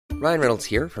Ryan Reynolds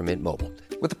here from Mint Mobile.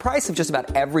 With the price of just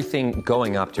about everything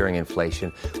going up during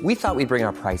inflation, we thought we'd bring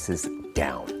our prices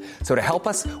down. So to help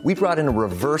us, we brought in a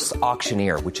reverse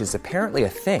auctioneer, which is apparently a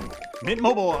thing. Mint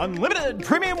Mobile Unlimited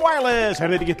Premium Wireless. How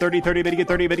to get 30, 30, bit to get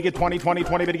 30, bit to get 20, 20,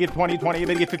 20, bit to get 20, 20,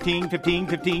 bit to get 15, 15,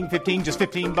 15, 15, just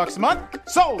 $15 a month?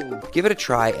 Sold! Give it a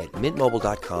try at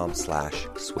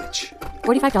mintmobile.com/switch.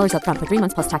 $45 up front for 3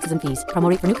 months plus taxes and fees.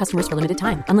 Promo rate for new customers for limited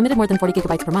time. Unlimited more than 40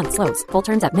 gigabytes per month. Slows full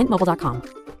terms at mintmobile.com.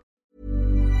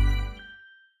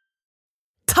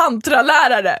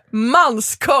 Tantralärare,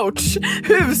 manscoach,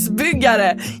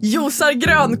 husbyggare, josar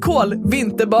grönkål,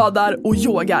 vinterbadar och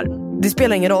yogar. Det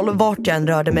spelar ingen roll vart jag än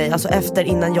rörde mig. Alltså efter,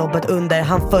 innan, jobbet, under.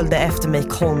 Han följde efter mig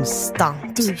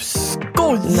konstant. Du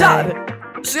skojar! Nej.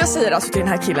 Så jag säger alltså till den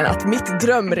här killen att mitt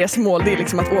drömresmål, det är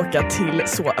liksom att åka till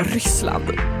så Ryssland.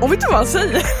 Och vet du vad han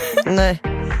säger? Nej.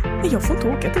 Jag får inte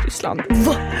åka till Ryssland.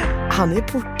 Va? Han är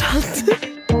portad.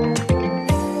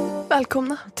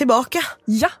 Välkomna. Tillbaka.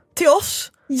 Ja. Till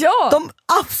oss. Ja. De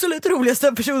absolut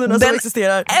roligaste personerna som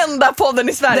existerar. Enda podden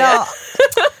i Sverige. Ja.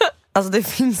 Alltså det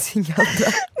finns inga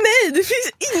andra. Nej, det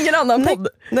finns ingen annan podd.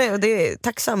 Nej, och det är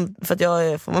tacksam för att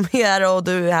jag får vara med här och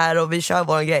du är här och vi kör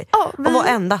vår grej. Ja, och vara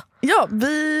enda. Ja,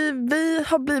 vi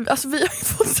har blivit, alltså vi har ju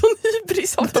fått sån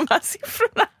hybris av de här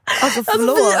siffrorna. Alltså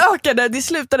vi ökade, det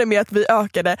slutade med att vi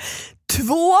ökade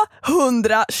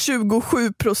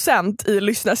 227% i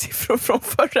lyssnarsiffror från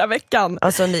förra veckan.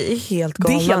 Alltså ni är helt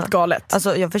galna. Det är helt galet.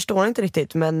 Alltså jag förstår inte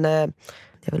riktigt, men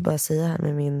jag vill bara säga här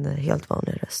med min helt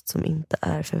vanliga röst som inte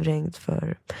är förvrängd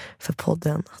för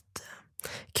podden att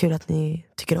kul att ni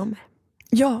tycker om mig.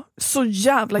 Ja, så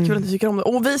jävla kul att ni tycker om det.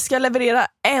 Och vi ska leverera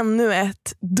ännu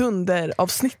ett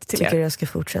dunderavsnitt till Tycker er. jag ska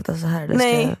fortsätta så här?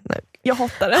 Nej. Jag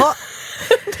hatar det.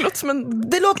 Det låter som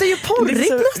det låter ju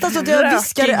porrigt nästan så att jag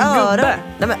viskar i örat.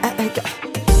 Nej men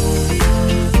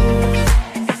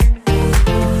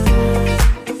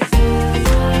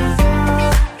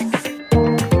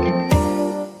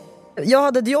jag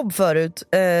hade ett jobb förut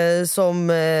som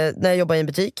när jag jobbade i en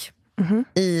butik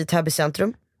i Täby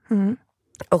centrum.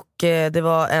 Och det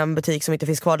var en butik som inte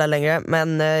finns kvar där längre.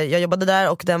 Men jag jobbade där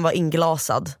och den var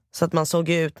inglasad. Så att man såg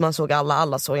ut, man såg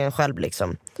alla såg en själv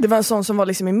liksom. Det var en sån som var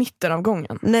liksom i mitten av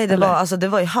gången? Nej, det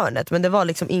var i hörnet. Men det var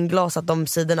liksom inglasat de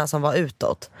sidorna som var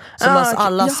utåt. Så jag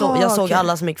såg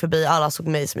alla som gick förbi, alla såg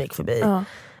mig som gick förbi.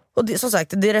 Och det, som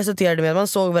sagt, det resulterade med att man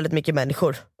såg väldigt mycket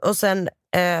människor. Och sen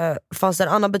fanns det en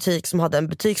annan butik som hade en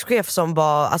butikschef som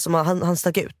var, alltså han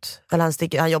stack ut.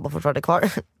 Eller han jobbar fortfarande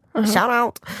kvar. Shout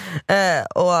out.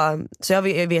 Så jag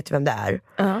vet ju vem det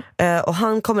är. Och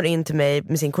han kommer in till mig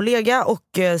med sin kollega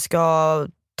och ska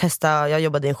testa. Jag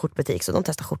jobbade i en skjortbutik så de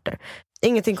testar skjortor.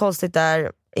 Ingenting konstigt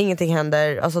där, ingenting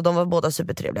händer. Alltså de var båda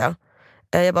supertrevliga.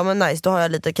 Jag bara, men nice, då har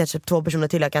jag lite, kanske 2 personer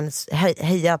till jag kan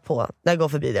heja på när jag går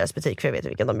förbi deras butik, för jag vet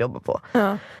vilken de jobbar på.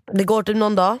 Det går till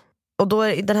någon dag och då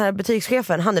är den här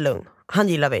butikschefen, han är lugn, han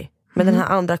gillar vi. Men den här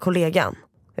andra kollegan,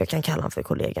 jag kan kalla han för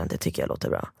kollegan, det tycker jag låter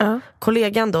bra.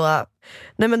 Kollegan då,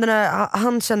 nej men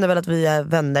han känner väl att vi är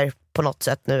vänner på något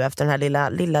sätt nu efter den här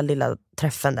lilla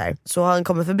träffen där. Så han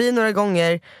kommer förbi några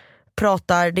gånger,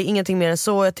 pratar, det är ingenting mer än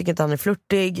så. Jag tycker inte han är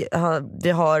flirtig.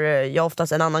 Jag har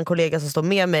oftast en annan kollega som står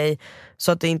med mig,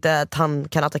 så att det inte är att han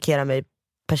kan attackera mig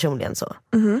personligen så.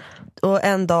 Och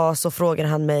en dag så frågar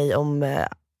han mig om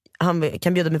han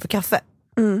kan bjuda mig på kaffe.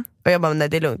 Och jag bara, nej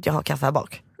det är lugnt, jag har kaffe här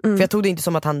bak. För jag tog det inte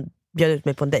som att han bjöd ut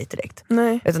mig på en dejt direkt.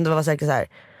 Nej. Utan det var säkert så här: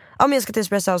 ja men jag ska till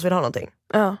Espresso House, vill ha någonting.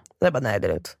 Och jag bara, nej det är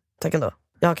lugnt, tack ändå,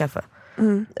 jag har kaffe.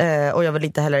 Och jag vill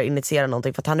inte heller initiera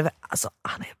någonting, för att han är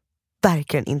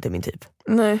verkligen inte min typ.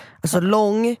 Nej. Alltså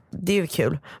lång, det är ju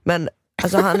kul, men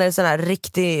alltså han är sån här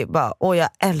riktig bara, jag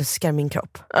älskar min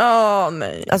kropp.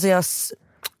 Nej. Alltså jag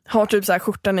har typ så här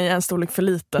skjortan i en storlek för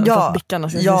liten, för att bickarna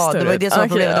ska se större. Det var det som var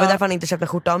problemet. Det var därför han inte köpte en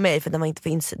skjorta av mig, för den var inte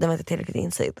tillräckligt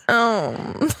insydd.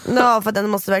 För att den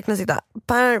måste verkligen sitta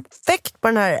perfekt på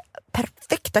den här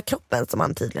perfekta kroppen som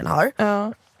han tydligen har.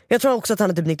 Jag tror också att han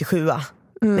är typ 97,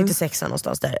 96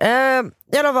 någonstans där.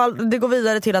 I alla fall, det går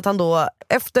vidare till att han då,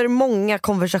 efter många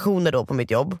konversationer då på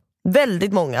mitt jobb,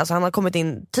 väldigt många, alltså han har kommit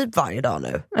in typ varje dag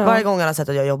nu. Varje gång han har sett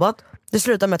att jag har jobbat, det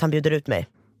slutar med att han bjuder ut mig.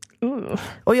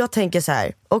 Och jag tänker så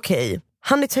här: okej,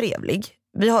 han är trevlig.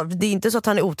 Det är inte så att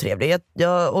han är otrevlig.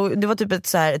 Och det var typ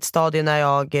ett stadie när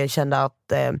jag kände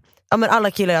att men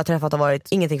alla killar jag träffat har varit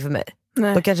ingenting för mig.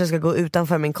 Då kanske jag ska gå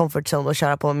utanför min comfort zone och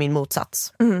köra på min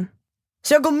motsats.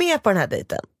 Så jag går med på den här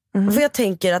dejten. För jag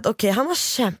tänker att okej, han har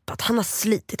kämpat, han har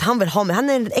slitit, han vill ha mig, han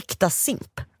är en äkta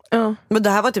simp. Men det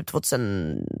här var typ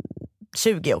 2012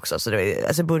 2020 också, så det var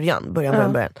alltså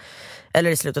början. Eller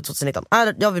i slutet 2019.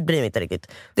 Jag bryr mig inte riktigt.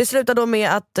 Det slutar då med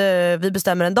att vi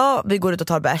bestämmer en dag, vi går ut och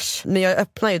tar bärs. Men jag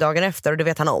öppnar ju dagen efter och det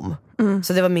vet han om.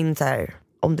 Så det var min så här,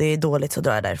 om det är dåligt så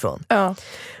drar jag därifrån.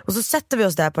 Och så sätter vi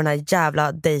oss där på den här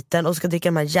jävla dejten och ska dricka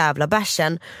de här jävla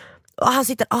bärsen. Och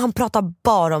han pratar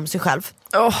bara om sig själv.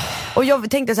 Och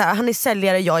jag tänkte så här, han är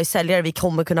säljare, jag är säljare, vi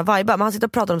kommer kunna viba. Men han sitter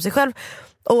och pratar om sig själv.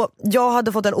 Och jag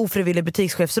hade fått en ofrivillig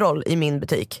butikschefsroll i min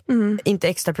butik. Inte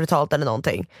extra brutalt eller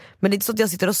någonting. Men det är inte så att jag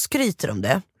sitter och skryter om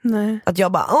det. Nej. Att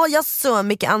jag bara, jag har så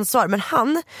mycket ansvar. Men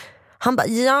han bara,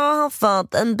 jag har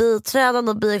fått en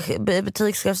biträdande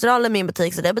butikschefsroll i min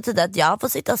butik. Så det betyder att jag får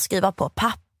sitta och skriva på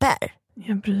papper.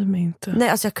 Jag bryr mig inte. Nej,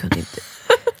 alltså jag kunde inte.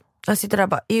 Jag sitter där och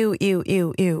bara,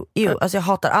 ew. Alltså jag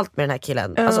hatar allt med den här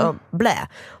killen. Alltså blä.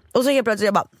 Och så helt plötsligt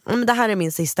jag bara, men det här är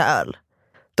min sista öl.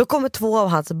 Då kommer 2 av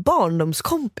hans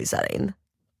barndomskompisar in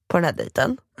på den här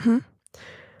dejten.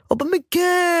 Och bara, men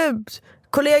gud,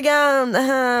 kollegan,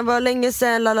 var länge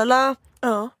sedan, lalala.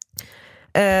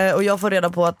 Och jag får reda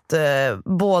på att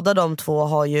båda de 2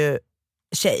 har ju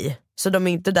tjej. Så de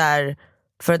är inte där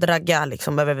för att ragga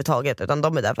liksom överhuvudtaget, utan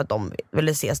de är där för att de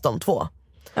ville ses de 2.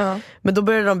 Men då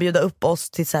började de bjuda upp oss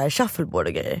till så här shuffleboard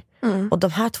och grejer. Och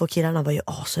de här 2 killarna var ju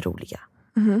så roliga.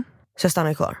 Så jag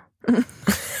stannar kvar.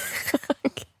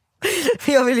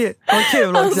 Jag vill ju ha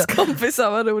kul också. Hans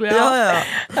kompisar var roliga.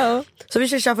 Ja. Så vi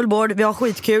kör shuffleboard, vi har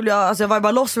skitkul. Jag var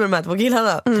bara loss med de här 2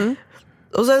 killarna.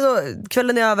 Och sen så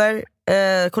kvällen är över.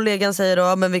 Kollegan säger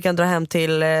då, men vi kan dra hem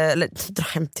till dra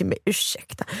hem till mig,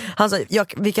 ursäkta. Han sa,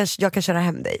 jag kan köra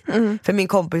hem dig. För min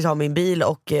kompis har min bil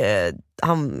och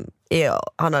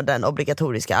han har den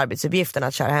obligatoriska arbetsuppgiften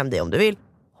att köra hem dig om du vill.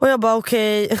 Och jag bara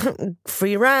okej,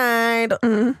 free ride.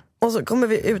 Och så kommer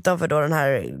vi utanför då den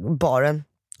här baren.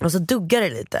 Och så duggar det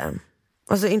lite.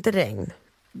 Alltså inte regn,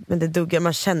 men det duggar,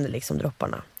 man känner liksom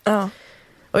dropparna.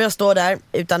 Och jag står där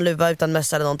utan luva, utan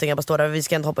mössa eller någonting. Jag bara står där, vi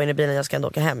ska inte hoppa in i bilen, jag ska ändå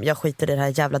åka hem. Jag skiter i det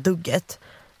här jävla dugget.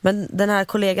 Men den här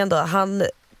kollegan då, han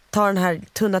tar den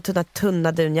här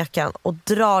tunna dunjackan och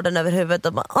drar den över huvudet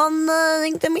och bara, åh nej,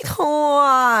 inte mitt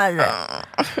hår.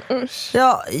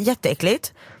 Ja,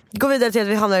 jätteäckligt. Går vidare till att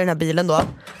vi hamnar i den här bilen då.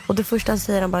 Och det första han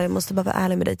säger, han bara, jag måste bara vara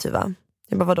ärlig med dig Tuva.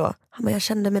 Jag bara, vadå? Han bara, jag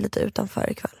kände mig lite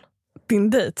utanför ikväll. Din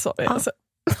dejt, sa det alltså.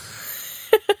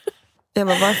 Jag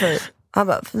bara, varför? Han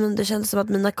bara, för det kändes som att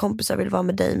mina kompisar vill vara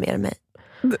med dig mer än mig.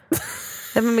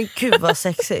 Ja, men gud vad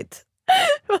sexigt.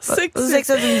 Vad sexigt. Sexigt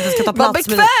att du inte ska ta plats. Vad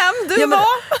bekväm du var.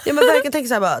 Ja, men verkligen tänk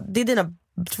så här bara, det är dina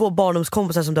 2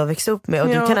 barndomskompisar som du har växt upp med och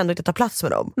du kan ändå inte ta plats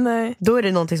med dem. Nej. Då är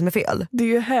det någonting som är fel. Det är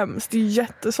ju hemskt, det är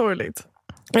jättesorgligt.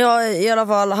 Ja, i alla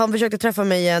fall, han försökte träffa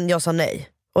mig igen, jag sa nej.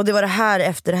 Och det var det här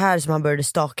efter det här som han började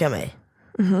staka mig.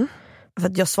 För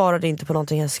att jag svarade inte på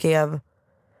någonting han skrev.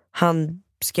 Han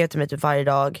skrev till mig typ varje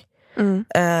dag.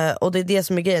 Och det är det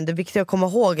som är grejen. Det viktiga att komma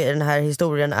ihåg i den här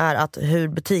historien är att hur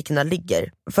butikerna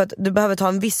ligger. För att du behöver ta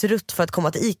en viss rutt för att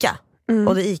komma till Ica.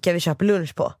 Och det är Ica vi köper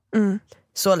lunch på.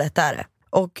 Så lätt är det.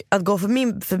 Och att gå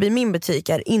förbi min butik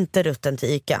är inte rutten till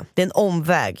Ica. Det är en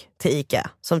omväg till Ica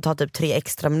som tar typ 3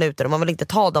 extra minuter. Och man vill inte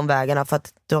ta de vägarna för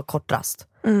att du har kort rast.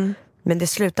 Men det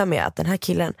slutar med att den här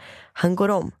killen, han går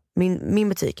om min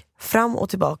butik fram och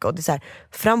tillbaka. Och det är så här,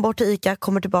 fram bort till Ica,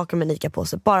 kommer tillbaka med en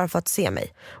Ica-påse bara för att se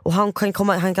mig. Och han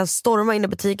kan storma in i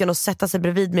butiken och sätta sig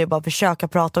bredvid mig och bara försöka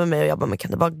prata med mig. Och jag bara, men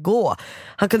kan det bara gå?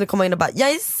 Han kunde komma in och bara, jag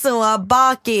är så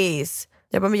bakis.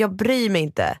 Jag bara, men jag bryr mig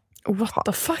inte. What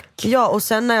the fuck? Ja, och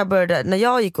sen när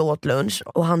jag gick och åt lunch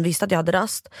och han visste att jag hade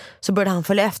rast, så började han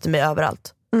följa efter mig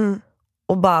överallt.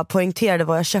 Och bara poängterade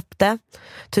vad jag köpte.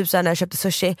 Typ såhär när jag köpte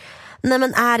sushi. Nej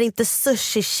men är inte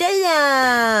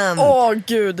sushi-tjejen? Åh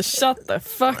gud, shut the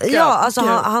fuck up. Ja, alltså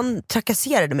han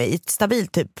trakasserade mig i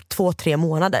stabilt typ 2-3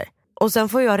 månader. Och sen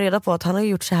får jag reda på att han har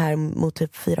gjort så här mot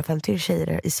typ 4-5 till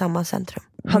tjejer i samma centrum.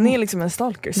 Han är liksom en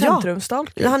stalker,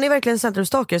 centrumstalker. Ja, han är verkligen en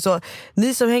centrumstalker. Så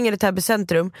ni som hänger i Täby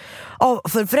centrum,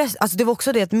 alltså det var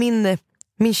också det att min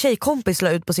tjejkompis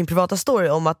la ut på sin privata story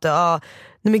om att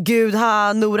nej men gud,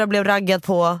 Nora blev raggad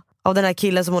på av den här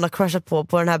killen som hon har crushat på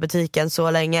den här butiken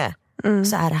så länge.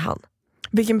 Så är det han.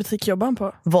 Vilken butik jobbar han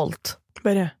på? Volt.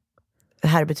 Vad är det?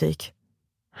 Här butik.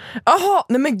 Jaha,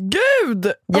 nej men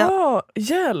gud! Ja.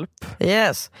 Hjälp!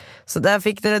 Yes. Så där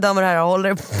fick ni damer här, håll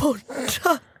er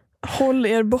borta. Håll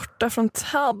er borta från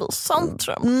Täby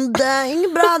centrum. Det är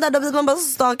inget bra där, då blir man bara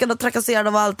stakad och trakasserad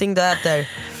av allting du äter.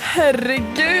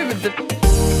 Herregud!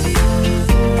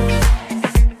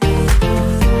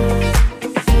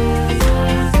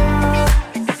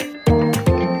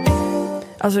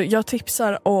 Alltså jag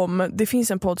tipsar om, det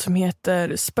finns en podd som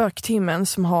heter Spöktimmen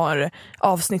som har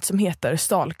avsnitt som heter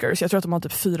Stalkers. Jag tror att de har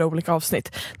typ 4 olika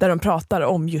avsnitt där de pratar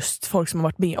om just folk som har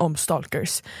varit med om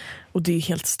stalkers. Och det är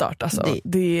helt stört alltså.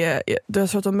 Jag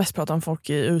tror att de mest pratar om folk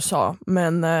i USA.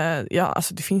 Men ja,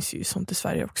 alltså det finns ju sånt i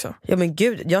Sverige också. Ja men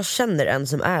gud, jag känner en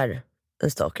som är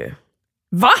en stalker.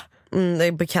 Va? Det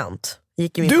är bekant.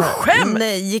 Gick i min du skäm?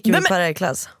 Nej, gick i min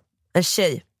parallellklass. En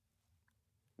tjej.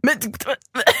 Men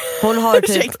hon har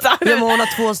typ, hon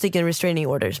har 2 stycken restraining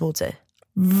orders mot sig.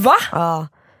 Va? Ja.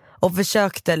 Och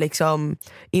försökte liksom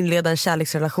inleda en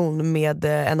kärleksrelation med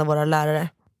en av våra lärare.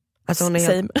 Alltså hon är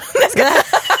helt...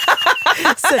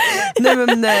 Nej,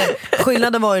 men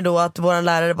skillnaden var ju då att vår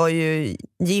lärare var ju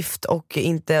gift och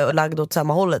inte lagd åt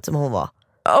samma hållet som hon var.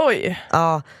 Oj.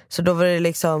 Ja, så då var det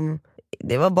liksom,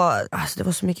 det var bara, alltså det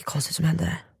var så mycket konstigt som hände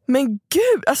där. Men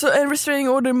gud, alltså en restraining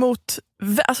order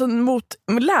mot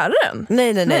läraren?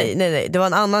 Nej. Det var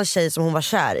en annan tjej som hon var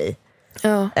kär i.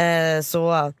 Ja.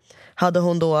 Så hade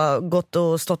hon då gått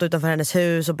och stått utanför hennes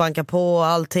hus och bankat på och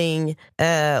allting.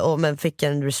 Men fick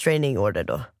en restraining order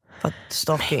då. För att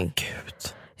stalking. Men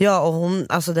gud. Ja, och hon,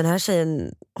 alltså den här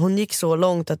tjejen, hon gick så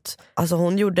långt att alltså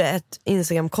hon gjorde ett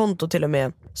Instagram-konto till och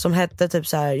med som hette typ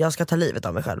så här: jag ska ta livet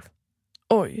av mig själv.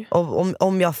 Oj. Och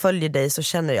om jag följer dig så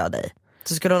känner jag dig.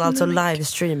 Så skulle hon alltså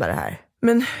livestreama det här.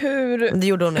 Men det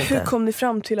gjorde hon inte. Hur kom ni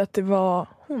fram till att det var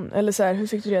hon? Eller så här, hur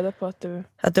fick du reda på att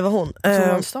det var hon? Som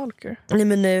var en stalker? Nej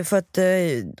men för att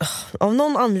av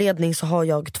någon anledning så har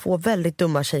jag 2 väldigt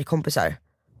dumma tjejkompisar.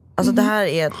 Alltså det här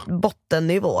är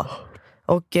bottennivå.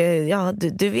 Och ja,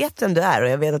 du vet vem du är och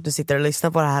jag vet att du sitter och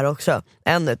lyssnar på det här också.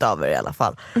 En utav er i alla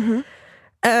fall.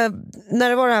 När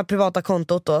det var det här privata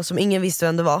kontot då, som ingen visste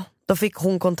vem det var, då fick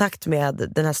hon kontakt med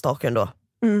den här stalkern då.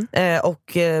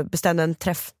 Och bestämde en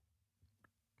träff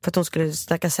för att hon skulle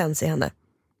snacka sens i henne.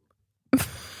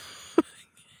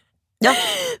 Ja.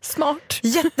 Smart.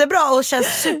 Jättebra och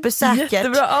känns supersäkert.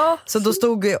 Jättebra, ja. Så då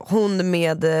stod hon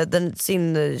med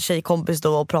sin tjejkompis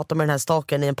då och pratade med den här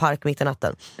stalkern i en park mitt i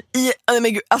natten.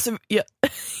 Men gud, alltså, jag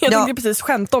tänkte precis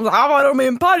skämta om var de i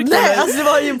en park? Nej, alltså det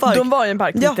var i en park. De var i en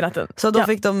park mitt i natten. Så då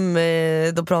fick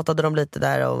då pratade de lite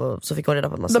där och så fick hon reda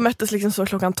på en massa. De möttes liksom så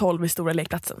klockan 12 i stora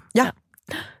lekplatsen. Ja.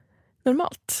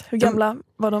 Normalt. Hur gamla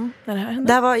var de när det här hände?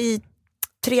 Det här var i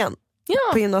 3:an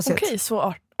på gymnasiet. Okej,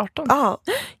 så 18.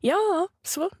 Ja,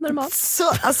 så normalt.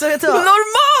 Så, alltså vet du vad?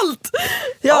 Normalt!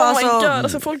 Ja, my god,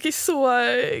 alltså folk är så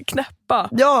knäppa.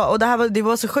 Ja, och det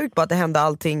var så sjukt på att det hände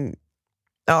allting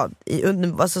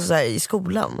alltså så här, i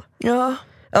skolan. Ja.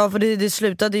 Ja, för det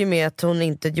slutade ju med att hon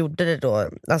inte gjorde det då.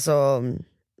 Alltså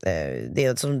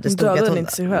det som det stod att hon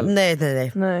inte sig själv.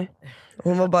 Nej.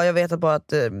 Hon var bara, jag vet bara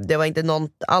att det var inte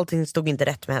allting stod inte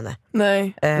rätt med henne.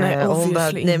 Nej, och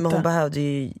hon behövde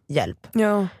ju hjälp.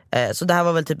 Ja. Så det här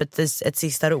var väl typ ett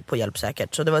sista rop på hjälp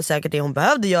säkert. Så det var säkert det hon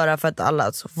behövde göra för att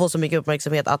alla får så mycket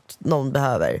uppmärksamhet att någon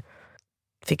behöver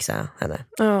fixa henne.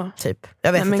 Ja. Typ.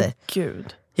 Jag vet inte.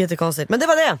 Gud. Jättekonstigt. Men det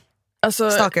var det.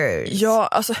 Alltså, stalkers. Ja,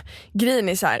 alltså grejen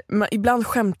är så här, ibland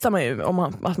skämtar man ju om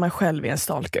att man själv är en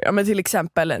stalker. Ja, men till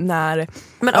exempel när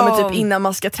men typ innan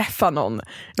man ska träffa någon,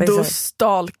 då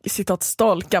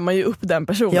stalkar man ju upp den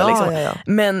personen liksom. Ja.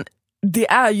 Men det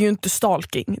är ju inte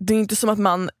stalking. Det är inte som att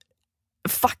man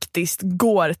faktiskt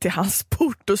går till hans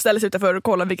port och ställer sig utanför och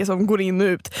kollar vilka som går in och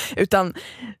ut, utan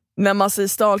när man säger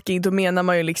stalking då menar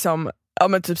man ju liksom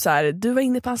typ så här, du var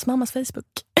inne på hans mammas Facebook.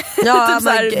 Ja, typ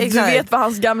såhär, du vet vad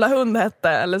hans gamla hund hette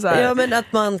eller så här. Ja, men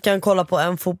att man kan kolla på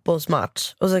en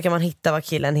fotbollsmatch och så kan man hitta vad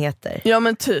killen heter. Ja,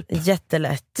 men typ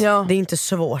jättelätt. Ja. Det är inte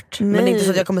svårt. Nej. Men det är inte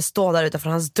så att jag kommer stå där utanför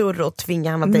hans dörr och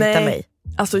tvinga honom att dejta mig.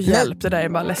 Alltså hjälp, det där är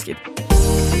bara läskigt.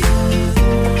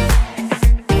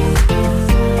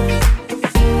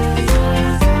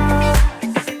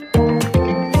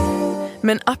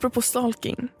 Men apropå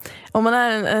stalking, om man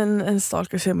är en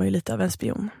stalker så är man ju lite av en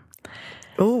spion.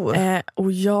 Och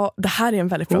det här är en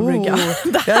väldigt bra brygga.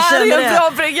 Det här är en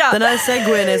bra brygga. Den här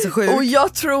segwayen är så sjuk. Och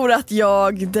jag tror att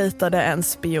jag dejtade en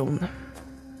spion.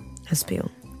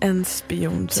 En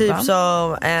spion typ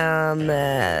som en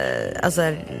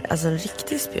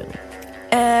riktig spion.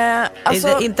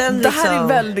 Inte det här är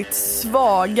väldigt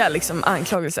svaga liksom,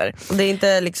 anklagelser. Det är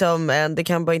inte liksom det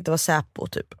kan bara inte vara Säpo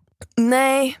typ.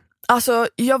 Nej. Alltså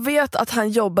jag vet att han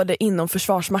jobbade inom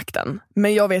Försvarsmakten,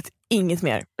 men jag vet inget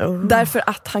mer. Därför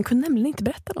att han kunde nämligen inte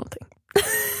berätta någonting.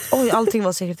 Oj, allting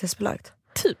var sekretessbelagt.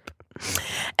 Typ.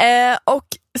 Och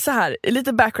så här,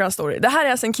 lite background story. Det här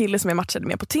är alltså en kille som jag matchade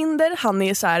med på Tinder. Han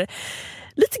är så här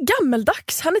lite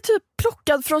gammeldags. Han är typ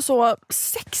plockad från så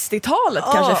 60-talet,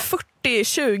 kanske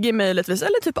 40-20 möjligtvis,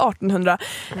 eller typ 1800.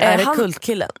 Är det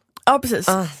kultkillen? Ja, precis.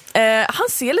 Han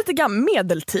ser lite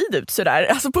medeltid ut sådär.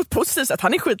 Alltså på ett positivt sätt.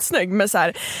 Han är skitsnygg. Men så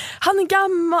här, han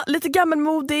är lite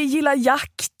gammalmodig, gillar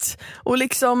jakt. Och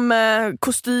liksom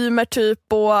kostymer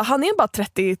typ. Och han är bara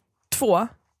 32.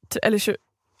 Eller 20,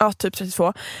 ja, typ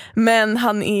 32. Men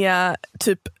han är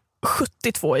typ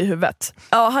 72 i huvudet.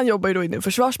 Ja, han jobbar ju då inom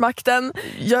Försvarsmakten.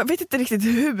 Jag vet inte riktigt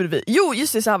hur vi... Jo,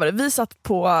 just det, så här var det. Vi satt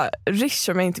på Rish,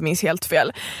 om jag inte minns helt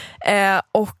fel.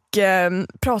 Och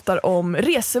pratar om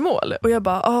resemål. Och jag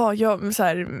bara,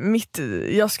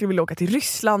 jag skulle vilja åka till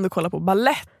Ryssland och kolla på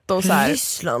ballett och så här.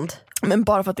 Ryssland? Men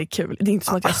bara för att det är kul. Det är inte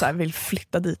som att jag så här vill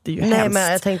flytta dit. Det är ju Nej, hemskt.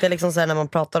 men jag tänkte liksom så här, när man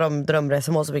pratar om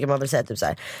drömresemål så brukar man väl säga typ så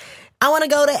här: I wanna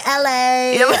go to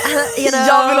LA. You know?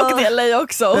 Jag vill åka till LA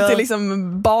också och till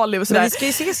liksom Bali och sådär. Men vi ska ju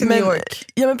ses i New York.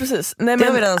 Ja, men precis. Nej, det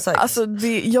har vi redan sagt. Alltså,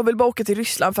 jag vill bara åka till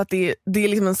Ryssland för att det är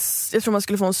liksom jag tror man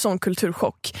skulle få en sån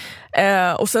kulturchock.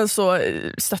 Och sen så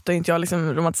stöttar inte jag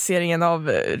liksom romantiseringen av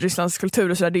Rysslands kultur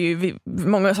och sådär. Det är ju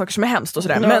många saker som är hemskt och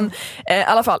sådär. Ja. Men i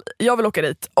alla fall, jag vill åka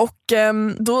dit. Och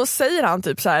då säger han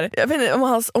typ så här, jag vet inte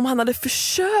om han hade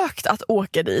försökt att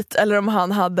åka dit eller om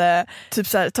han hade typ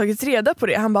så här, tagit reda på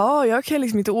det. Han bara, jag kan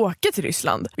liksom inte åka till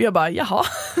Ryssland. Och jag bara, jaha,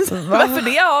 varför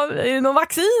det? Ja, är det någon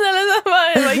vaccin eller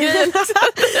vad är grejen?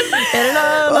 Är det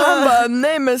någon? Och han bara,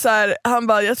 nej men så här, han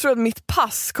bara, jag tror att mitt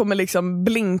pass kommer liksom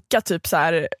blinka typ så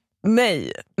här.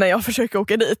 Nej, när jag försöker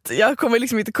åka dit. Jag kommer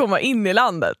liksom inte komma in i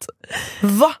landet.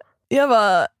 Va? Jag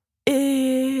bara...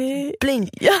 Blink.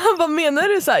 Vad menar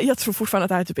du? Så här, jag tror fortfarande att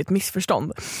det här är typ ett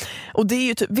missförstånd. Och det är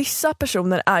ju typ, vissa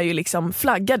personer är ju liksom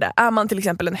flaggade. Är man till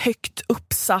exempel en högt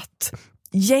uppsatt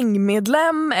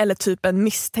gängmedlem eller typ en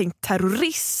misstänkt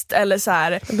terrorist eller så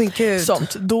här,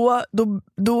 sånt,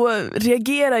 då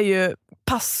reagerar ju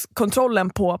passkontrollen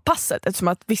på passet eftersom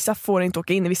att vissa får inte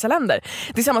åka in i vissa länder.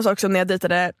 Det är samma sak som när jag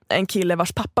dejtade en kille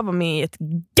vars pappa var med i ett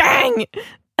gang.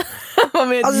 Var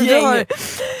med i ett gäng. Du har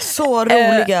så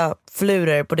roliga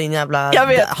flurer på din jävla jag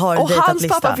vet. Har och hans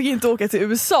lista. pappa fick inte åka till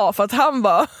USA för att han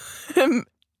var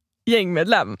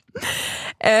gängmedlem.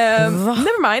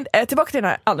 Never mind, tillbaka till den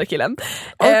här andra killen.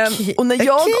 Och när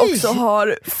jag också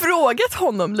har frågat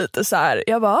honom lite så här,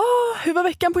 jag bara, hur var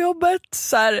veckan på jobbet?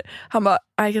 Så här, han bara,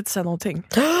 jag kan inte säga någonting.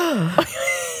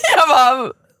 Jag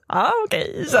bara,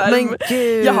 okej. Men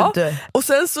gud. Jaha. Och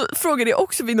sen så frågade jag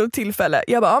också vid något tillfälle,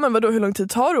 jag bara, men vadå, hur lång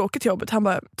tid tar du att åka till jobbet? Han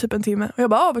bara, typ en timme. Och jag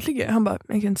bara, vart ligger jag? Han bara,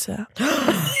 jag kan inte säga.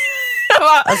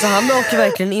 Alltså han åker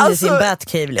verkligen in i sin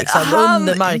Batcave liksom,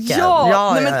 under marken.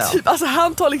 Ja. Men typ, alltså,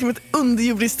 han tar liksom ett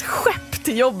underjordiskt skepp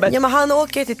till jobbet. Ja, men han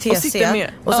åker till TC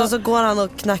och så går han och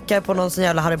knackar på någon sån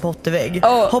jävla Harry Potter-vägg.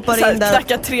 Hoppar in där.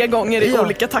 Knackar 3 gånger i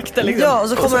olika takter liksom. Ja, och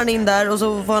så kommer han in där och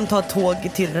så får han ta ett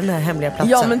tåg till den här hemliga platsen.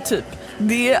 Ja, men typ.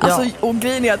 Det är, alltså, och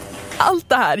grejen är att allt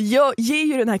det här ger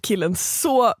ju den här killen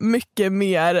så mycket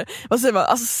mer, vad säger man,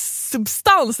 alltså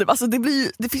substans typ. Alltså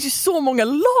det finns ju så många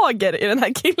lager i den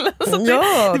här killen. Så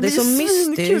det blir så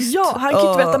mystiskt. Ja, han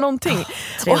kan inte veta någonting.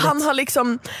 Och han har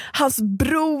liksom, hans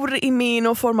bror är med i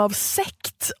någon form av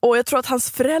sekt. Och jag tror att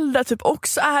hans föräldrar typ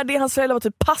också är det. Hans föräldrar var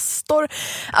typ pastor.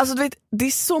 Alltså du vet, det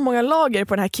är så många lager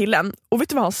på den här killen. Och vet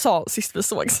du vad han sa sist vi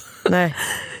sågs? Nej.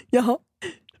 Jaha.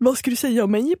 Vad ska du säga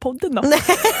om mig i podden då?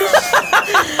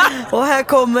 Och här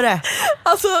kommer det.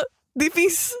 Alltså, det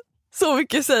finns så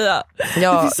mycket att säga.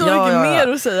 Det finns så mycket mer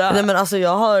att säga. Nej, men alltså,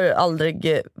 jag har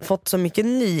aldrig fått så mycket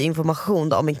ny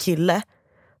information om en kille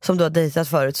som du har dejtat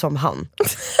förut som han.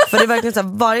 För det är verkligen så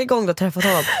här, varje gång du har träffat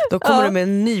honom då kommer du med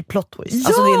en ny plot twist.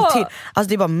 Alltså, det är en till. Alltså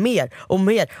det är bara mer och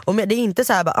mer och mer. Det är inte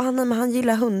så här bara, nej, men han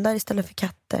gillar hundar istället för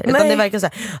katter. Utan det är verkligen så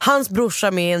här, hans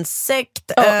brorsa med en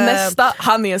sekt. Nästa,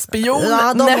 han är en spion.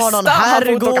 Ja, de nästa, har någon han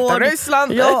får åka herrgård till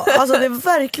Ryssland. Ja, alltså det är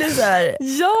verkligen så här.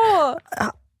 Ja.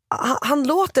 Han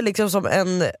låter liksom som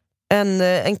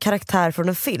en karaktär från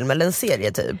en film eller en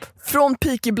serie typ. Från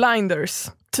Peaky Blinders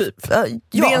typ.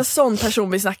 Det är en sån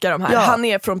person vi snackar om här. Han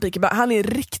är från Peaky Blinders. Han är en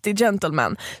riktig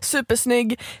gentleman.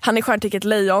 Supersnygg. Han är stjärntecket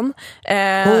lejon.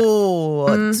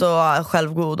 Så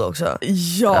självgod också.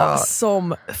 Ja,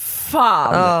 som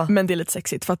fan. Men det är lite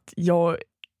sexigt för att jag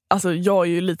är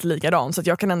ju lite likadan så att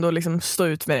jag kan ändå liksom stå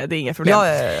ut med det. Det är inga problem.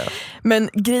 Ja. Men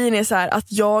grejen är så här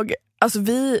att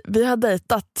vi har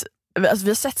dejtat, alltså vi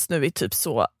har setts nu i typ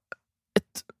så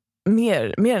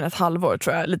mer än ett halvår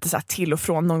tror jag, lite så här till och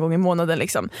från någon gång i månaden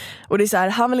liksom. Och det är så här,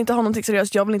 han vill inte ha någonting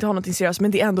seriöst, jag vill inte ha någonting seriöst,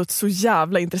 men det är ändå ett så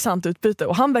jävla intressant utbyte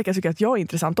och han verkar tycka att jag är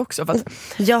intressant också för att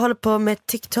jag håller på med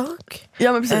TikTok.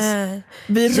 Ja men precis.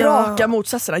 Vi är raka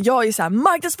motsatserna. Jag är så här,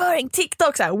 marknadsföring,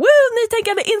 TikTok så här, woo,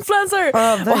 nytänkande influencer.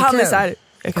 Och han är så här,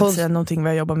 jag kan inte säga någonting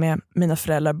vad jag jobbar med. Mina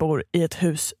föräldrar bor i ett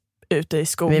hus ute i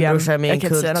skogen. Min brorsa är med jag kan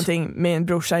inte säga någonting. Min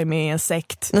brorsa är med i en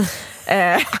sekt.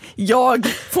 Jag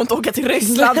får inte åka till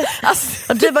Ryssland.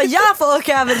 Alltså, du bara, jag får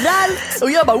åka överallt.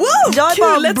 och jag bara, wow, Jag kul,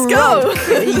 bara, let's go.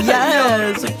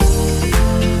 Yes.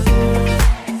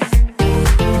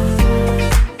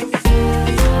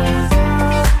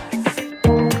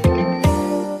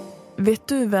 Vet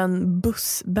du vem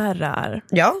Bussberra är?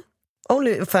 Ja,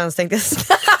 OnlyFans tänkte jag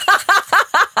säga.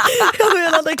 Jag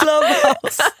menade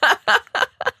Clubhouse.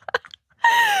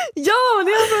 Ja,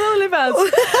 det är från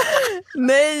OnlyFans.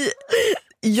 Nej,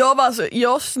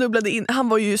 jag snubblade in. Han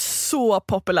var ju så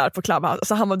populär på Clubhouse.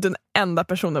 Alltså, han var den enda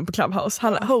personen på Clubhouse.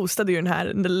 Han hostade ju den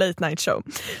här The Late Night Show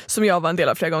som jag var en del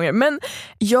av flera gånger. Men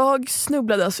jag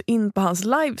snubblade alltså in på hans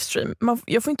livestream.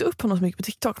 Jag får inte upp honom så mycket på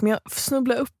TikTok, men jag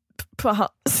snubblade upp på hans...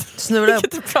 Jag snubblade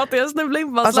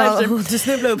in på hans livestream. Du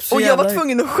snubblade upp så och jag var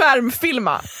tvungen att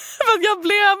skärmfilma. För att jag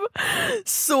blev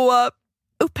så...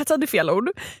 upphetsad i fel ord.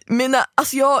 Men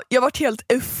alltså jag varit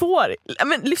helt euforisk.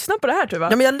 Men lyssna på det här, Tuva.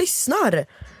 Ja, men jag lyssnar.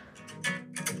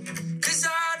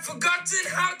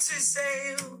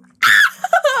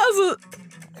 Alltså.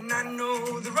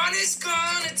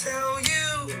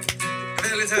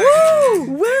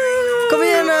 Kom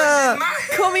igen nu.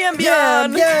 Kom igen,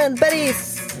 Björn. Björn,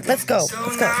 Beris. Let's go.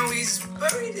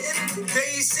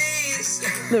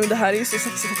 Nej, men det här är ju så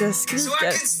sexigt att jag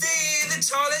skriker.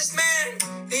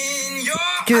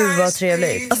 Gud vad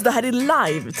trevligt. Alltså det här är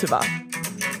live, Tuva.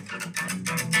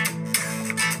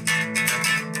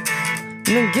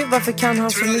 Men gud, varför kan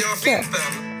han så mycket?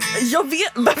 Jag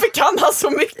vet, varför kan han så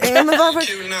mycket? Ja, men varför...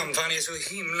 Kul namn, han är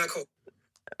så himla kort.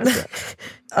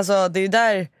 Alltså det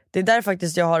är där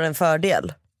faktiskt jag har en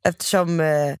fördel. Eftersom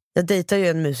jag dejtar ju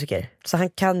en musiker. Så han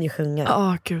kan ju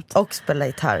sjunga. Gud. Och spela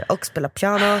gitarr. Och spela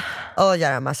piano. Och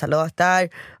göra massa låtar.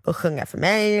 Och sjunga för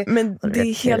mig. Men det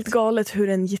är helt galet hur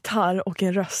en gitarr och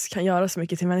en röst kan göra så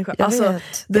mycket till människa. Jag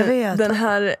vet. Den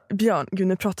här Björn, gud,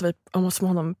 nu pratar vi om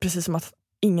honom precis som att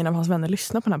ingen av hans vänner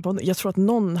lyssnar på den här podden. Jag tror att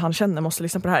någon han känner måste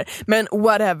lyssna på det här. Men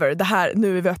whatever, det här,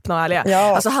 nu är vi öppna och ärliga.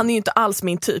 Ja. Alltså han är ju inte alls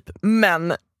min typ.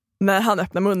 Men när han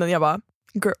öppnar munnen, jag bara,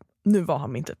 girl, nu var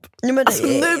han min typ. Ja, men alltså,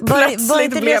 nu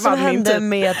plötsligt blev han min typ.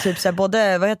 Med typ så här,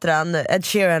 både, vad heter han, Ed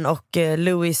Sheeran och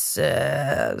Louis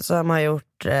som har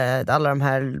gjort alla de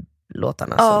här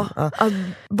låtarna. Att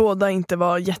båda inte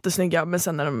var jättesnygga, men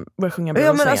sen när de började sjunga blev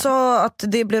de snygga. Alltså att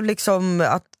det blev liksom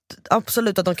att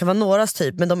absolut att de kan vara någras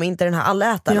typ, men de är inte den här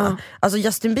allätarna. Alltså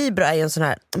Justin Bieber är ju en sån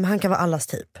här, men han kan vara allas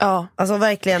typ. Alltså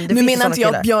verkligen. Nu menar inte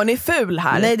jag att Björn är ful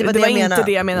här. Nej, det var inte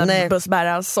det jag menade.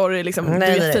 Bussberra, sorry liksom, du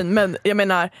är fin. Men jag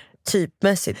menar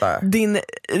typmässigt bara. Din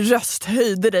röst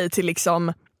höjde dig till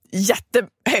liksom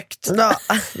jättehögt. Ja,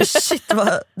 shit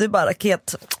vad, det är bara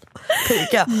raket.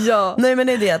 Pika. Ja. Nej, men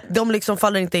det är det, de liksom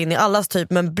faller inte in i allas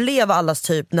typ, men blev allas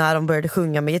typ när de började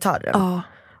sjunga med gitarren.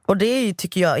 Och det är ju,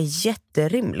 tycker jag är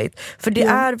jätterimligt. För det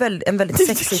är en väldigt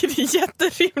sexig... Du tycker det är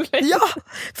jätterimligt? Ja,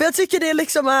 för jag tycker det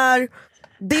liksom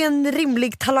det är en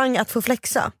rimlig talang att få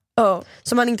flexa.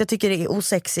 Som man inte tycker är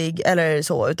osexig eller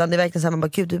så, utan det är verkligen så här, man bara,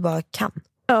 gud, du bara kan.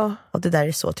 Och det där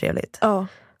är så trevligt.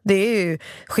 Det är ju,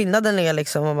 skillnaden är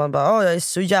liksom om man bara, jag är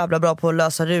så jävla bra på att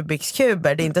lösa Rubiks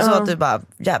kuber. Det är inte så att du bara,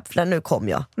 jävlar nu kom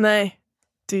jag. Nej,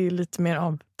 det är lite mer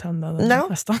avtändande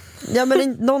nästan. Ja,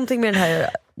 men någonting med den här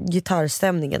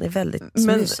gitarrstämningen är väldigt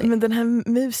mysig. Men den här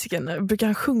musiken, brukar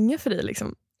han sjunga för dig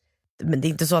liksom? Men det är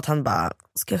inte så att han bara,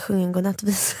 ska jag sjunga en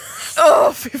godnattvis?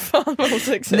 Fy fan vad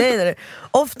osexigt. Nej.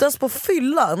 Oftast på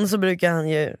fyllan så brukar han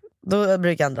ju, då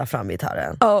brukar han dra fram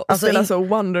gitarren. Och alltså spela så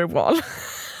Wonderwall.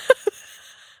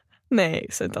 Nej,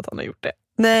 så inte att han har gjort det.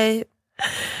 Nej.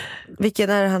 Vilken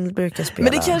är det han brukar spela?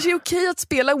 Men det kanske är okej att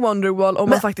spela Wonderwall om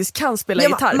man faktiskt kan spela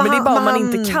gitarr. Men det är bara om man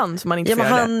inte kan som man inte får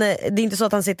göra det. Det är inte så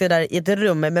att han sitter där i ett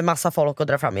rum med massa folk och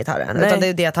drar fram gitarren. Utan det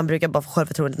är det att han brukar bara få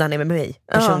självförtroende när han är med mig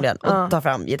personligen och tar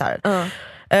fram gitarren.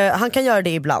 Han kan göra det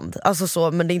ibland, alltså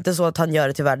så, men det är inte så att han gör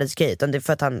det till världens grej, utan det är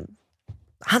för att han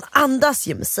andas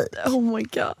ju musik. Oh my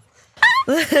god.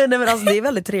 Nej, men alltså, det är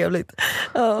väldigt trevligt.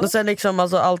 Och sen liksom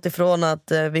alltså, allt ifrån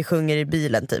att vi sjunger i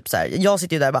bilen typ så här. Jag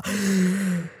sitter ju där och bara,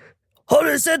 har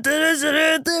du sett hur det ser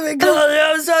ut? Jag är glad,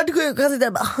 jag är svartsjuk. Han sitter där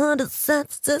och bara, har du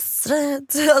sett det ser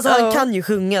ut? Alltså han kan ju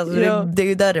sjunga, så det är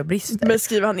ju där det brister. Men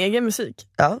skriver han egen musik?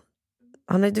 Ja.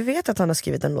 Du vet att han har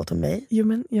skrivit en låt om mig. Jo,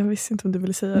 men jag visste inte om du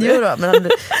ville säga det. Jo då, men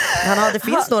det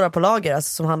finns några på lager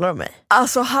alltså, som handlar om mig.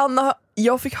 Alltså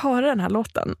jag fick höra den här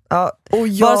låten. Ja, och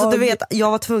bara så att du vet,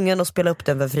 jag var tvungen att spela upp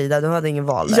den för Frida. Du hade ingen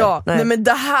val där. Ja, nej men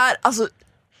det här, alltså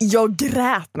jag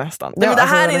grät nästan. Nej, men det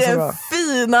här är den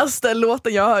finaste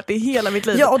låten jag har hört i hela mitt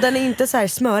liv. Ja, och den är inte så här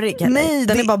smörig heller. Nej,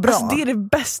 den är bara bra. Alltså, det är det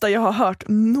bästa jag har hört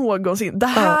någonsin. Det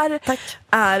här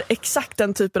är exakt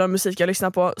den typen av musik jag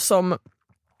lyssnar på som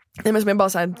Nej, men som jag bara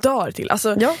så här dör till.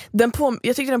 Alltså,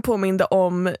 jag tyckte den påminde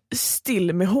om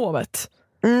Still med hovet.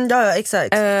 Ja,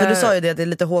 exakt. För du sa ju det är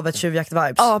lite hovet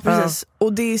tjuvjakt-vibes. Ja, precis.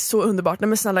 Och det är så underbart. Nej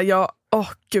men snälla,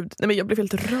 gud. Nej, men jag blev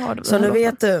helt rörd. Så nu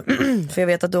vet du, för jag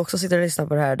vet att du också sitter och lyssnar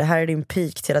på det här. Det här är din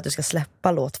peak till att du ska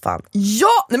släppa låtfan.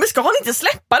 Ja, nej men ska han inte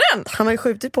släppa den? Han har ju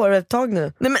skjutit på det ett tag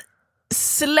nu. Nej men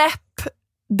släpp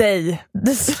dig.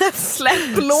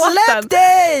 Släpp låten. Släpp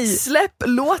dig! Släpp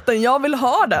låten, jag vill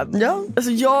ha den. Ja.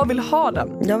 Alltså jag vill ha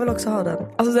den. Jag vill också ha den.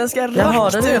 Alltså den ska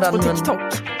rakt ut på TikTok.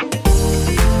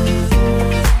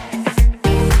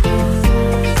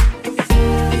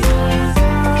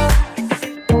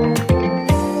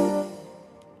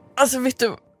 Alltså vet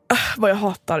du vad jag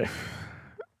hatar?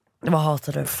 Vad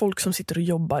hatar du? Folk som sitter och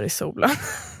jobbar i solen.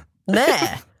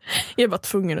 Nej. Jag är bara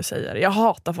tvungen att säga det. Jag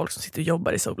hatar folk som sitter och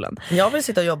jobbar i solen. Jag vill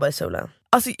sitta och jobba i solen.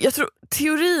 Alltså jag tror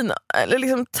teorin, eller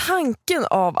liksom tanken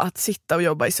av att sitta och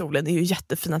jobba i solen är ju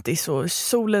jättefin, att det är så,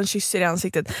 solen kysser i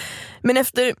ansiktet. Men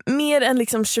efter mer än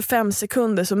liksom 25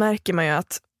 sekunder så märker man ju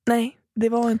att nej, det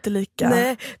var inte lika.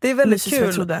 Nej, det är väldigt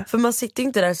kul. För man sitter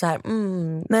inte där så här.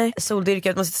 Nej,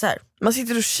 soldyrkat, man sitter så här. Man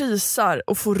sitter och kisar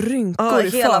och får rynkor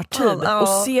i förtid och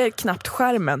ser knappt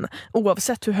skärmen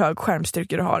oavsett hur hög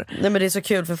skärmstyrka du har. Nej men det är så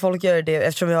kul för folk gör det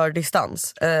eftersom vi har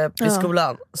distans i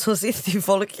skolan. Så sitter ju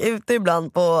folk ute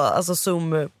ibland på alltså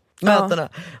Zoom-mötena.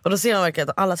 Och då ser man verkligen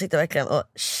att alla sitter verkligen och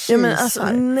kisar. Ja, men alltså,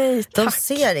 nej, tack. De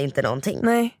ser inte någonting.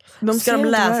 Nej, ska de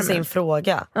läsa sin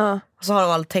fråga. Och så har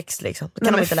de all text liksom. Det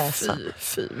kan de inte läsa.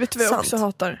 Fy. Vet du vad jag också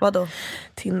hatar? Vadå?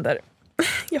 Tinder.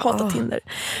 Jag hatar Tinder.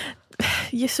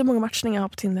 Gissa hur många matchningar jag har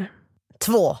på Tinder?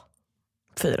 2.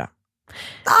 4.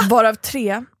 Varav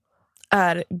 3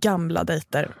 är gamla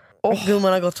dejter.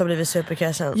 Gumman har gått och blivit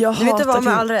superkräsen. Du vet inte vad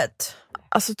med all rätt.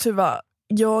 Alltså Tuva,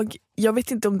 jag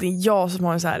vet inte om det är jag som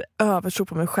har en så här övertro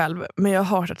på mig själv, men jag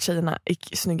har hört att tjejerna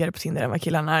är snyggare på Tinder än vad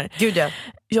killarna är. Gud ja.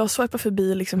 Jag swipar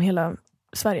förbi liksom hela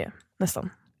Sverige nästan.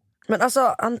 Men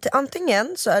alltså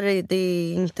antingen så är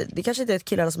det kanske inte är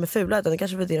killarna som är fula, utan det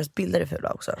kanske är deras bilder är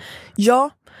fula också. Ja,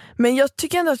 men jag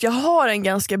tycker ändå att jag har en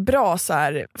ganska bra så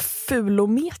här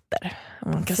fulometer,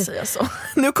 om man kan säga så.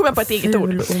 Nu kommer jag på ett eget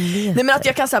ord. Nej, men att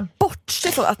jag kan så här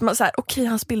bortse från att man så här, okej,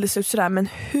 hans bilder ser ut sådär, men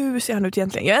hur ser han ut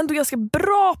egentligen? Jag är ändå ganska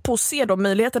bra på att se de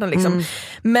möjligheterna liksom.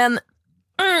 Men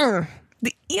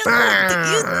det är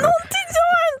någonting som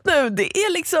har hänt nu. Det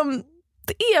är liksom,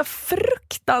 det är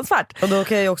fruktansvärt. Och då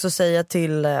kan jag också säga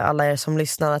till alla er som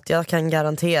lyssnar att jag kan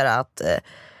garantera att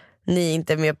ni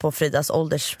inte är med på Fridas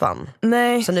åldersspann.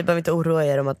 Nej. Så ni behöver inte oroa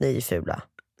er om att ni är fula.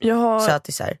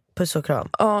 Sötisar, puss och kram.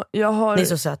 Ja, jag har ni är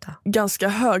så söta. Ganska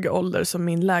hög ålder som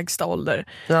min lägsta ålder.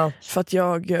 Ja. För att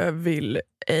jag vill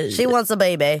ej. She wants a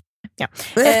baby. Ja.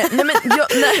 Nej, men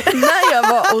när jag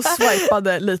var och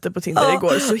swipade lite på Tinder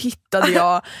igår så hittade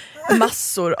jag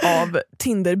massor av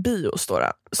Tinder-bios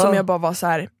då, som jag bara var så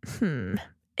här.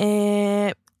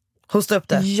 Hosta upp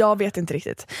det. Jag vet inte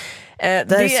riktigt.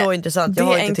 Det är så intressant. Det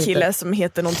är en kille som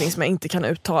heter någonting som jag inte kan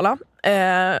uttala.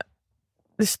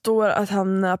 Det står att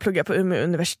han pluggar på Umeå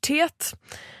universitet.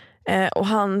 Och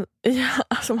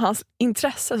som hans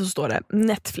intresse så står det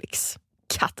Netflix,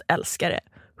 kattälskare,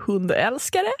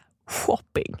 hundälskare,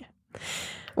 shopping.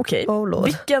 Okej,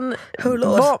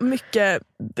 vad mycket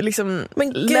liksom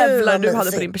levlar du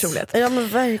hade på din personlighet. Ja, men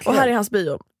verkligen. Och här är hans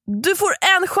bio. Du får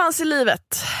en chans i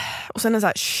livet. Och sen en så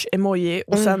här emoji.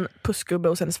 Och sen pussgubbe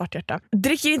och sen en svarthjärta.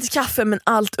 Dricker inte kaffe, men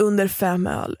allt under 5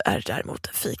 öl är däremot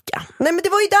fika. Nej, men det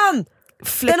var ju den!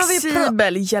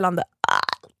 Flexibel gällande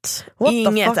allt.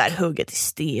 Inget är hugget i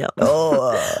sten.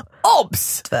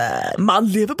 Obs! Man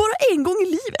lever bara en gång i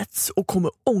livet och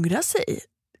kommer ångra sig.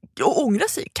 Och ångra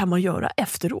sig kan man göra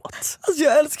efteråt. Alltså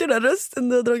jag älskar den här rösten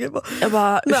du har dragit på.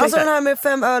 Men alltså den här med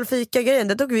 5 öl fika grejen,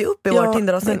 det tog vi upp i vår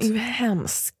Tinder-avsnitt. Den är ju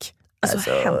hemsk.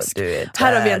 Alltså hemsk. Du är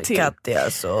här har vi en till.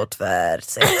 Katja så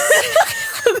tvärsex.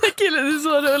 Den killen är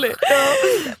så rolig.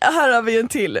 Här har vi en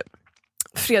till.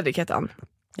 Fredrik heter han.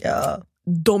 Ja.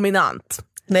 Dominant.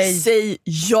 Nej. Säg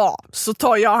ja, så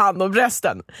tar jag hand om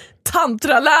resten.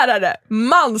 Tantralärare,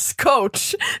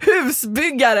 manscoach,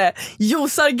 husbyggare,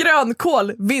 josar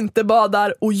grönkål,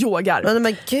 vinterbadar och yogar.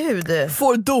 Men gud.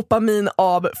 Får dopamin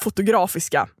av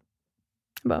fotografiska.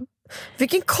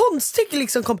 Vilken konstig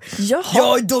liksom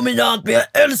Jag är dominant, men jag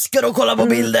älskar att kolla på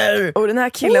bilder. Och den här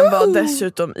killen var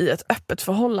dessutom i ett öppet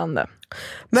förhållande.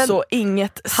 Men så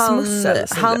inget smussel.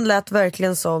 Han lät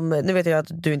verkligen som, nu vet jag att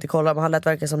du inte kollar, men han lät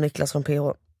verkligen som Niklas från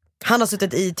PH. Han har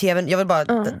suttit i tvn, jag vill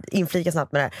bara inflika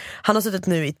snabbt med det här. Han har suttit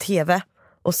nu i tv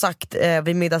och sagt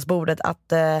vid middagsbordet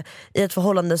att i ett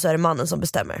förhållande så är det mannen som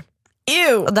bestämmer.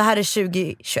 Ew. Och det här är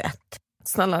 2021.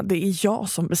 Snälla, det är jag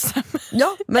som bestämmer.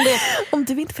 Ja, men det... Om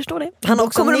du inte förstår det, han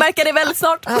också kommer du märka det väldigt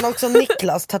snart. Han har också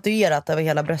Niklas tatuerat över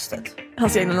hela bröstet.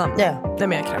 Hans egna namn? Ja. Det är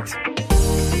mer kräks.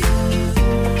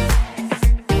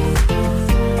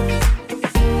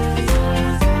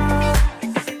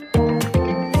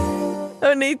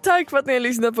 Hörrni, tack för att ni har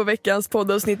lyssnat på veckans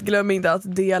poddavsnitt. Glöm inte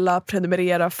att dela,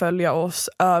 prenumerera, följa oss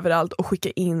överallt och skicka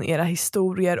in era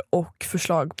historier och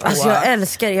förslag på alltså jag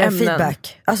älskar er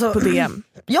feedback. Alltså, på DM.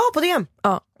 Ja, på DM.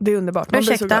 Ja, det är underbart. Jag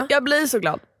blir så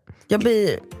glad. Jag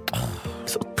blir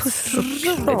så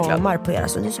kramar på er.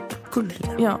 Alltså, ni är så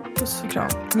gulliga. Ja, puss och kram.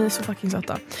 Ni är så fucking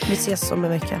söta. Vi ses om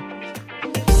en vecka.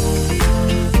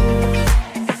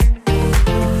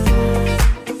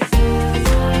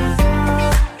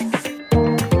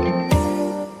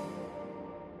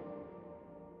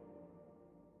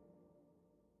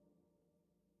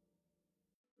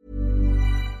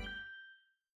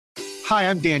 Hi,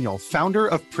 I'm Daniel, founder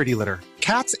of Pretty Litter.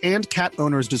 Cats and cat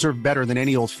owners deserve better than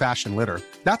any old-fashioned litter.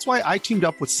 That's why I teamed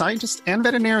up with scientists and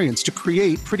veterinarians to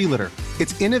create Pretty Litter.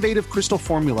 Its innovative crystal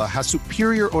formula has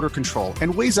superior odor control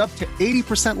and weighs up to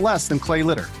 80% less than clay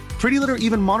litter. Pretty Litter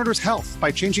even monitors health by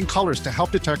changing colors to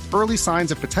help detect early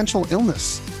signs of potential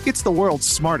illness. It's the world's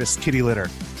smartest kitty litter.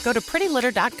 Go to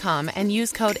prettylitter.com and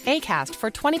use code ACAST for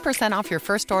 20% off your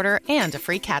first order and a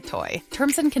free cat toy.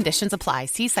 Terms and conditions apply.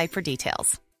 See site for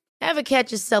details. Ever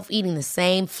catch yourself eating the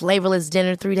same flavorless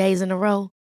dinner 3 days in a row?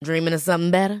 Dreaming of something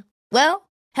better? Well,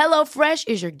 HelloFresh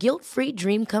is your guilt-free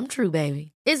dream come true,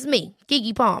 baby. It's me,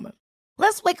 Keke Palmer.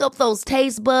 Let's wake up those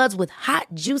taste buds with hot,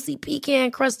 juicy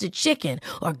pecan-crusted chicken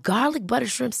or garlic butter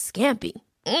shrimp scampi.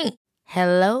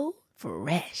 Hello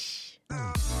Fresh.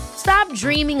 Stop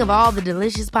dreaming of all the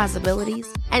delicious possibilities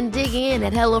and dig in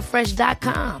at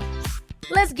HelloFresh.com.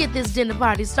 Let's get this dinner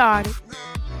party started.